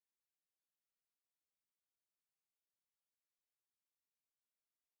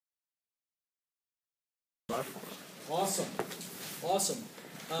Awesome. Awesome.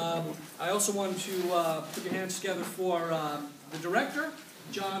 I also want to put your hands together for the director,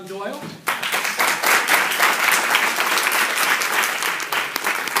 John Doyle.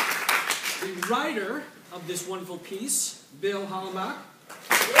 The writer of this wonderful piece, Bill Hollenbach.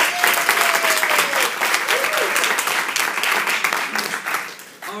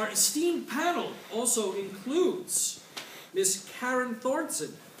 Our esteemed panel also includes Miss Karen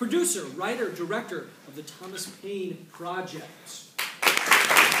Thorsen, producer, writer, director of the Thomas Paine Project.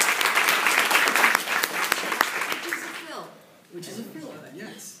 Which is a film,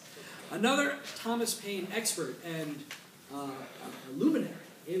 yes. Another Thomas Paine expert and a luminary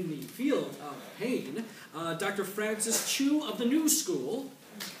in the field of Paine, Dr. Francis Chiu of the New School.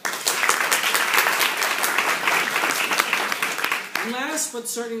 And last but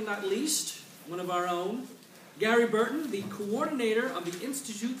certainly not least, one of our own, Gary Berton, the coordinator of the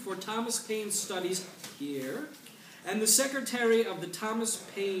Institute for Thomas Paine Studies here, and the secretary of the Thomas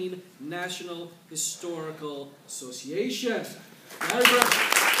Paine National Historical Association. Gary Berton.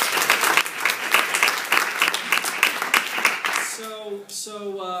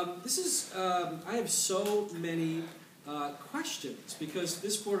 This is, I have so many questions because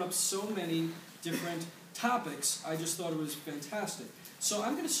this brought up so many different topics. I just thought it was fantastic. So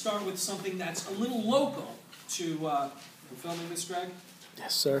I'm going to start with something that's a little local to, we're filming this, Greg?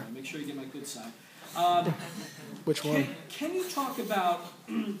 Yes, sir. Make sure you get my good side. Which one? Can you talk about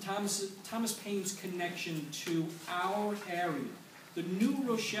Thomas Paine's connection to our area, the New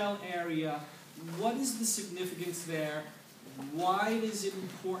Rochelle area? What is the significance there? Why is it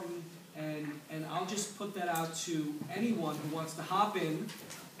important? And I'll just put that out to anyone who wants to hop in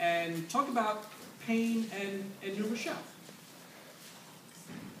and talk about Paine and New Rochelle.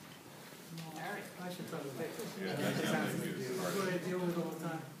 I should probably take this. That's what I deal with all the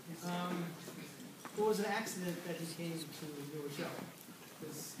time. It was an accident that he came to New Rochelle.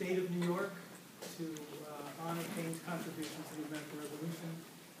 The state of New York, to honor Paine's contribution to the American Revolution,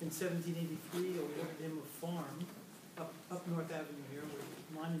 in 1783 awarded him a farm up North Avenue here, where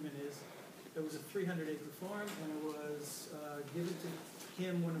the monument is. It was a 300-acre farm, and it was given to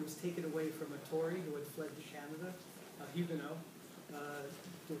him when it was taken away from a Tory who had fled to Canada, a Huguenot.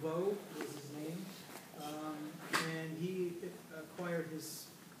 DeVoe was his name, and he acquired his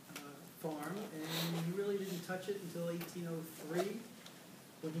farm, and he really didn't touch it until 1803,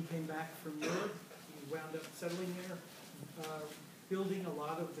 when he came back from Europe. He wound up settling there, building a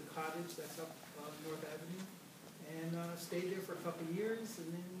lot of the cottage that's up North Avenue, and stayed there for a couple of years,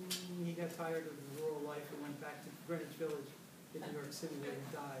 and then he got tired of the rural life and went back to Greenwich Village in New York City, where he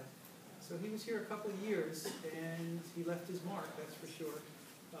died. So he was here a couple of years, and he left his mark, that's for sure.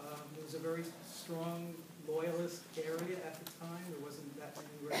 It was a very strong loyalist area at the time. There wasn't that many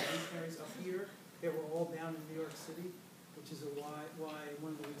revolutionaries up here. They were all down in New York City, which is why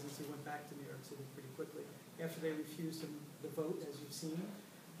one of the reasons he went back to New York City pretty quickly. After they refused him the vote, as you've seen,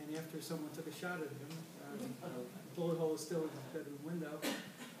 and after someone took a shot at him, the bullet hole is still in his bedroom window.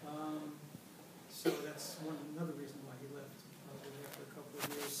 So that's another reason why he left there for a couple of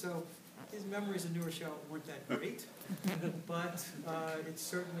years. So his memories of New Rochelle weren't that great, but it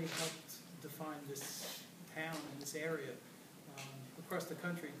certainly helped define this town and this area. Across the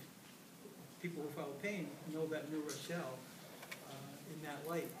country, people who follow Paine know that New Rochelle in that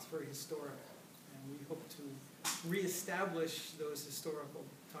light. It's very historic, and we hope to reestablish those historical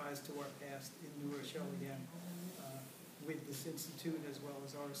ties to our past in New Rochelle again with this institute as well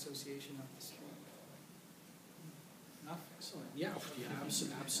as our association up the street. Excellent. Yeah,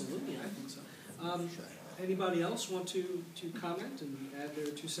 absolutely. I think so. Anybody else want to comment and add their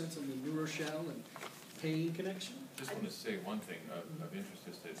 2 cents on the New Rochelle and Paine connection? Just want to say one thing of interest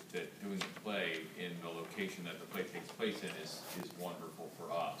is that doing a play in the location that the play takes place in is wonderful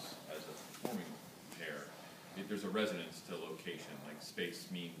for us as a performing pair. There's a resonance to location, like space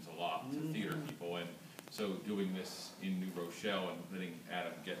means a lot to theater people, and so doing this in New Rochelle and letting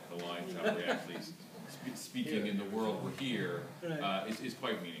Adam get the lines how we're actually speaking in the world we're here is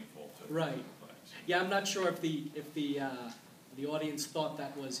quite meaningful to right. the play. Yeah, I'm not sure if the audience thought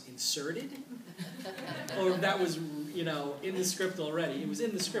that was inserted or if that was in the script already. It was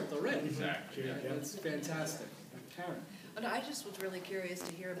in the script already. Exactly. Yeah, that's fantastic. Karen. Oh, no, I just was really curious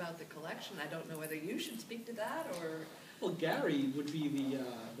to hear about the collection. I don't know whether you should speak to that or. Well, Gary would be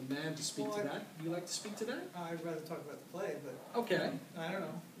the man to speak to that. Would you like to speak to that? I'd rather talk about the play, but okay. I don't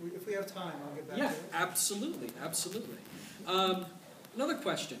know. If we have time, I'll get back to it. Yeah, absolutely, absolutely. Another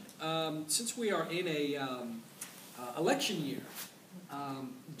question. Since we are in a election year,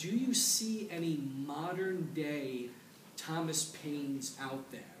 do you see any modern day Thomas Paines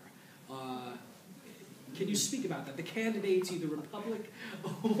out there? Can you speak about that? The candidates, either Republic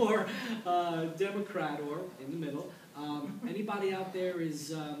or Democrat or in the middle. Anybody out there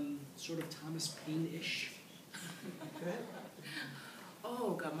is sort of Thomas Paine-ish? Go ahead.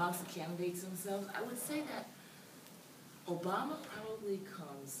 Oh, amongst the candidates themselves, I would say that Obama probably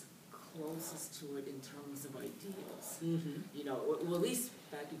comes closest to it in terms of ideals. Mm-hmm. You know, well, at least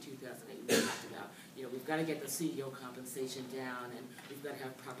back in 2008, we talked about, you know, we've got to get the CEO compensation down, and we've got to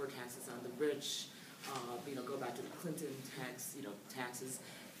have proper taxes on the rich. You know, go back to the Clinton taxes.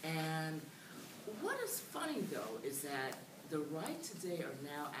 And what is funny though is that the right today are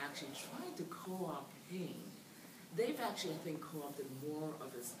now actually trying to co-opt Paine. They've actually, I think, co-opted more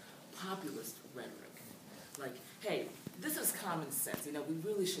of his populist rhetoric. Like, hey, this is common sense. You know, we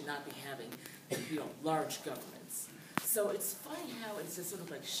really should not be having, you know, large governments. So it's funny how it's just sort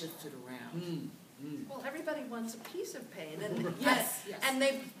of like shifted around. Well, everybody wants a piece of Paine, and Yes. and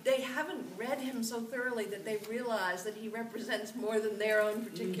they haven't read him so thoroughly that they realize that he represents more than their own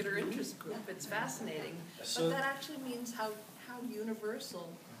particular interest group. It's fascinating, So- but that actually means how universal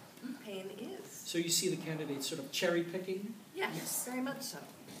Paine is. So you see the candidates sort of cherry picking? Yes, very much so.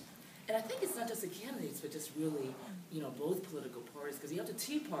 And I think it's not just the candidates, but just really, you know, both political parties, because you have the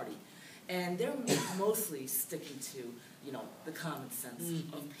Tea Party, and they're mostly sticking to, you know, the common sense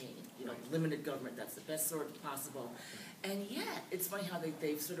of Paine. You know, limited government, that's the best sort possible. And yet, it's funny how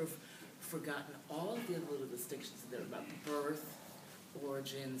they've sort of forgotten all of the little distinctions that are about birth,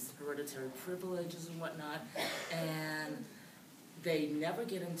 origins, hereditary privileges and whatnot, and they never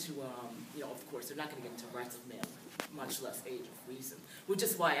get into, you know, of course, they're not going to get into rights of man, much less age of reason, which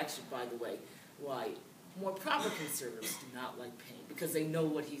is why, actually, by the way, why more proper conservatives do not like Paine, because they know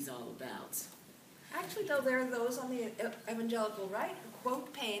what he's all about. Actually, though, there are those on the evangelical right who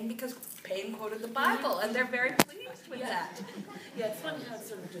quote Paine because Paine quoted the Bible, and they're very pleased with that. Yeah, it's funny how it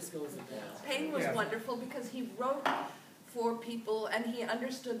sort of just goes about. Paine was wonderful because he wrote for people and he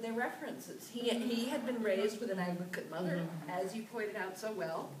understood their references. He had been raised with an Anglican mother, as you pointed out so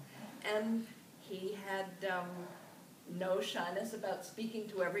well, and he had no shyness about speaking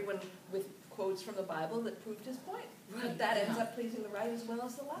to everyone with quotes from the Bible that proved his point. Right, But that ends yeah. up pleasing the right as well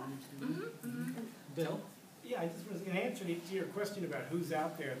as the left. Bill? Yeah, I just was going to answer to your question about who's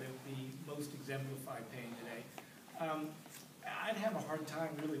out there that would be most exemplified Paine today. I'd have a hard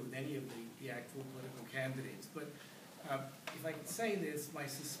time really with any of the actual political candidates, but if I could say this, my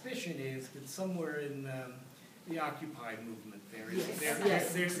suspicion is that somewhere in the Occupy movement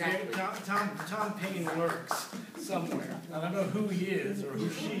Tom Paine lurks somewhere. I don't know who he is or who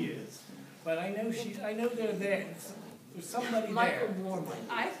she is, but I know they're there. There's somebody Michael there. Moore.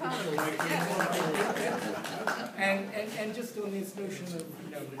 I thought And just on this notion of,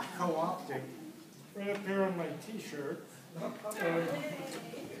 you know, the co-opting, right up here on my T-shirt,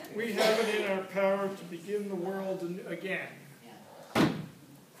 we have it in our power to begin the world again.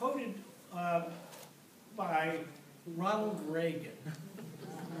 Quoted by Ronald Reagan,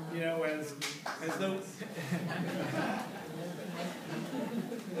 you know, as though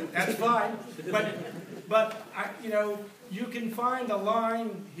that's fine, but you know, you can find a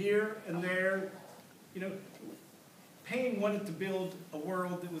line here and there. You know, Paine wanted to build a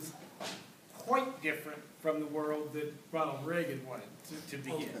world that was quite different from the world that Ronald Reagan wanted to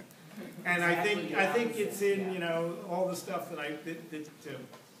begin. And I think it's in, you know, all the stuff that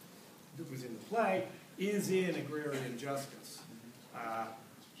was in the play is in agrarian justice.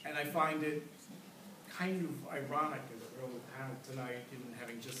 And I find it kind of ironic as I wrote the panel tonight, and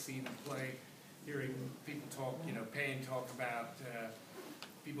having just seen the play, hearing people talk, you know, Paine talk about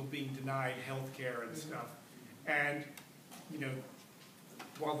people being denied health care and stuff. And, you know,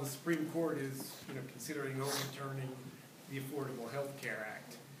 while the Supreme Court is, you know, considering overturning the Affordable Health Care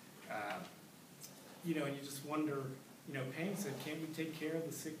Act, you know, and you just wonder, you know, Paine said, can't we take care of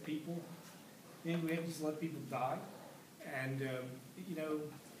the sick people? Maybe we have to just let people die? And, you know,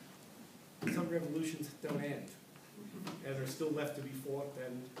 some revolutions don't end, and are still left to be fought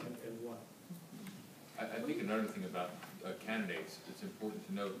and won. I think another thing about candidates that's important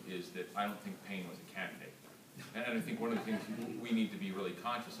to note is that I don't think Paine was a candidate. And I think one of the things we need to be really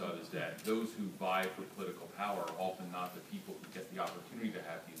conscious of is that those who vie for political power are often not the people who get the opportunity to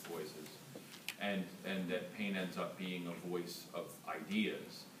have these voices. And that Paine ends up being a voice of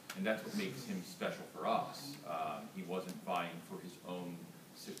ideas. And that's what makes him special for us. He wasn't vying for his own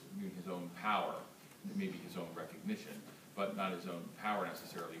power, maybe his own recognition, but not his own power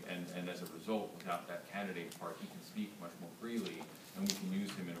necessarily. And as a result, without that candidate part, he can speak much more freely, and we can use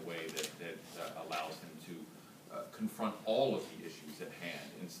him in a way that allows him to confront all of the issues at hand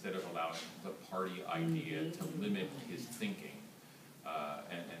instead of allowing the party idea to limit his thinking.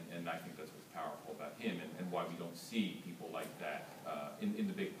 And I think that's what's powerful about him, and why we don't see people like that in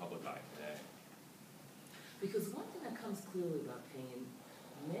the big public eye today. Because one thing that comes clearly about Paine,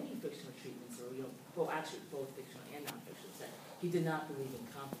 many fictional treatments, or well, actually both fictional and non-fictional, said he did not believe in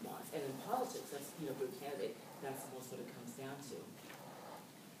compromise. And in politics, that's for a candidate, that's most what it comes down to.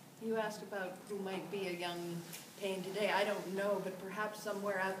 You asked about who might be a young Paine today. I don't know, but perhaps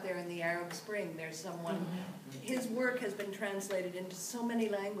somewhere out there in the Arab Spring, there's someone. His work has been translated into so many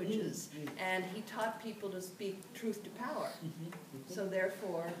languages, and he taught people to speak truth to power. So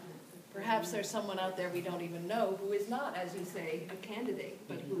therefore, perhaps there's someone out there we don't even know who is not, as you say, a candidate,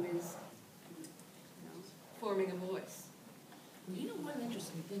 but who is forming a voice. One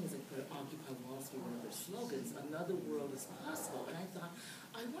interesting thing is, like, for Occupy Wall Street, one of their slogans, another world is possible. And I thought,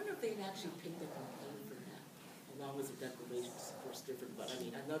 I wonder if they'd actually picked up on Paine for that, along with the Declaration, of course different, but I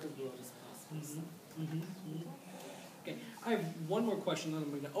mean, another world is possible. Okay, I have one more question, then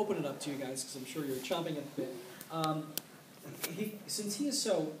I'm going to open it up to you guys, because I'm sure you're chomping at the bit. Since he is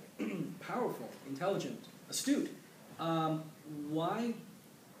so powerful, intelligent, astute, why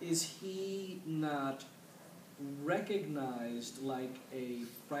is he not recognized like a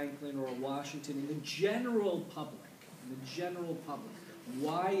Franklin or a Washington in the general public?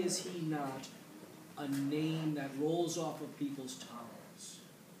 Why is he not a name that rolls off of people's tongues?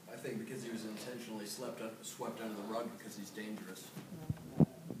 I think because he was intentionally swept under the rug because he's dangerous.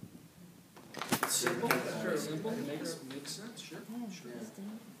 It's simple. Simple. Makes sense. Sure.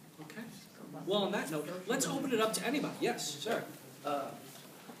 Okay. Well, on that note, let's open it up to anybody. Yes, sir.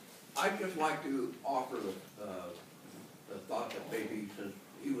 I'd just like to offer the thought that maybe since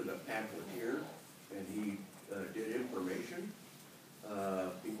he was a pamphleteer and he did information,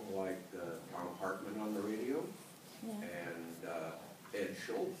 people like Tom Hartman on the radio and Ed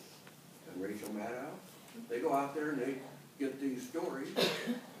Schultz and Rachel Maddow, they go out there and they get these stories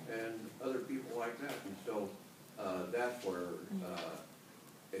and other people like that. And so that's where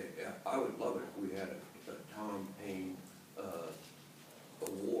I would love it if we had a Tom Paine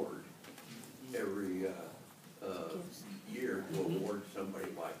award every year to award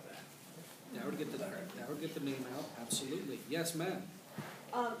somebody like that. That would get the name out. Absolutely. Yes, ma'am.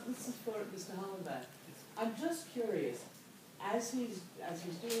 This is for Mr. Hollenbach. I'm just curious, as he's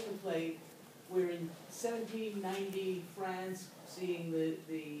doing the play, we're in 1790 France, seeing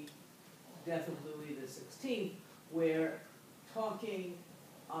the death of Louis XVI. We're talking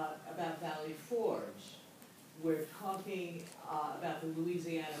about Valley Forge. We're talking about the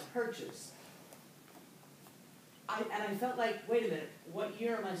Louisiana Purchase. And I felt like, wait a minute, what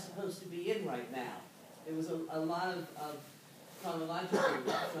year am I supposed to be in right now? There was a lot of chronological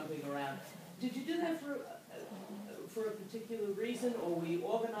jumping around. Did you do that for a particular reason, or were you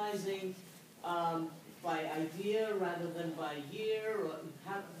organizing by idea rather than by year, or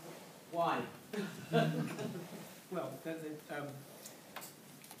why? Well,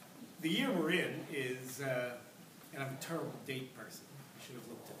 the year we're in is, and I'm a terrible date person. I should have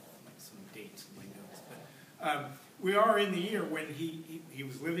looked at some dates in my notes. But we are in the year when he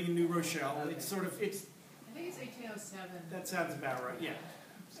was living in New Rochelle. Okay. It's I think it's 1807. That sounds about right.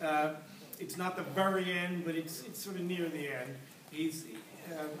 Yeah. It's not the very end, but it's sort of near the end.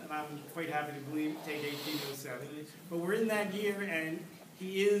 And I'm quite happy to take 1807. But we're in that year, and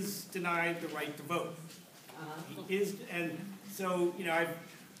he is denied the right to vote. He is, and so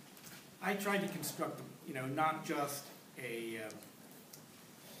I tried to construct, not just a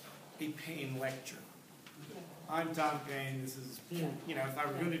Paine lecture. I'm Tom Paine. This is, if I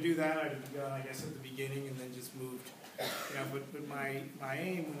were going to do that, I'd have begun, I guess, at the beginning and then just moved. But my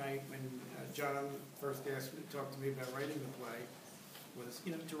aim when John first asked me to talk to me about writing the play was,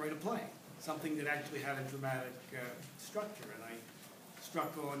 to write a play, something that actually had a dramatic structure. And I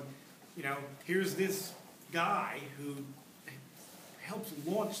struck on, here's this guy who helps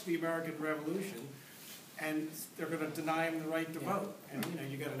launch the American Revolution, and they're going to deny him the right to vote. And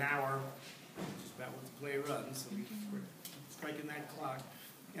you got an hour, just about what the play runs, so we're striking that clock.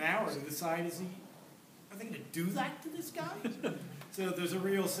 An hour to decide, are they going to do that to this guy? So there's a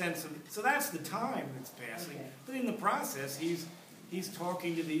real sense of, so that's the time that's passing. Okay. But in the process, he's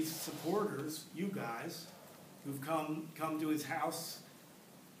talking to these supporters, you guys, who've come to his house.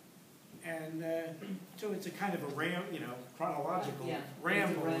 And so it's a kind of a chronological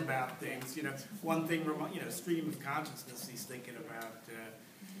ramble about things. One thing, stream of consciousness. He's thinking about.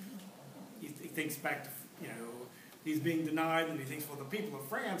 He thinks back to he's being denied, and he thinks, well, the people of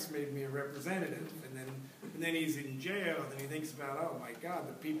France made me a representative, and then he's in jail, and he thinks about, oh my God,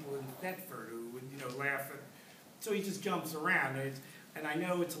 the people in Thetford who would laugh at. So he just jumps around, and I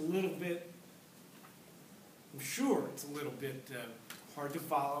know it's a little bit. I'm sure it's a little bit hard to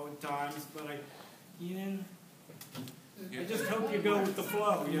follow at times, but I just hope you go with the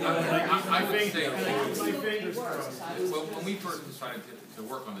flow, you know? I would say, My fingers crossed. well, when we first decided to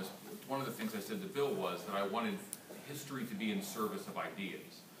work on this, one of the things I said to Bill was that I wanted history to be in service of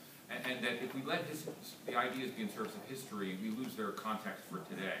ideas. And that if we let the ideas be in service of history, we lose their context for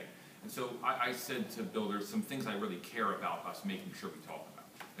today. And so I said to Bill, there's some things I really care about us making sure we talk about.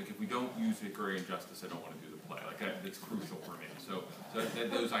 Like if we don't use agrarian justice, I don't want to do the play. Like that's crucial for me. So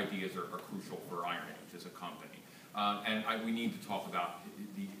those ideas are crucial for Iron Age as a company. And we need to talk about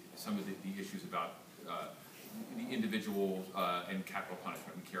some of the issues about the individuals and capital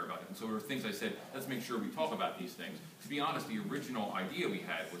punishment. We care about it. And so there were things I said, let's make sure we talk about these things. To be honest, the original idea we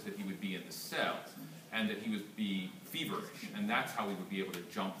had was that he would be in the cell and that he would be feverish. And that's how we would be able to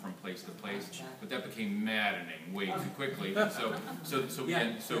jump from place to place. But that became maddening way too quickly. And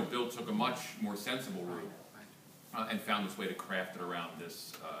so Bill took a much more sensible route and found this way to craft it around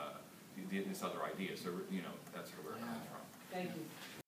this other idea. So, that's where we're coming from. Thank you.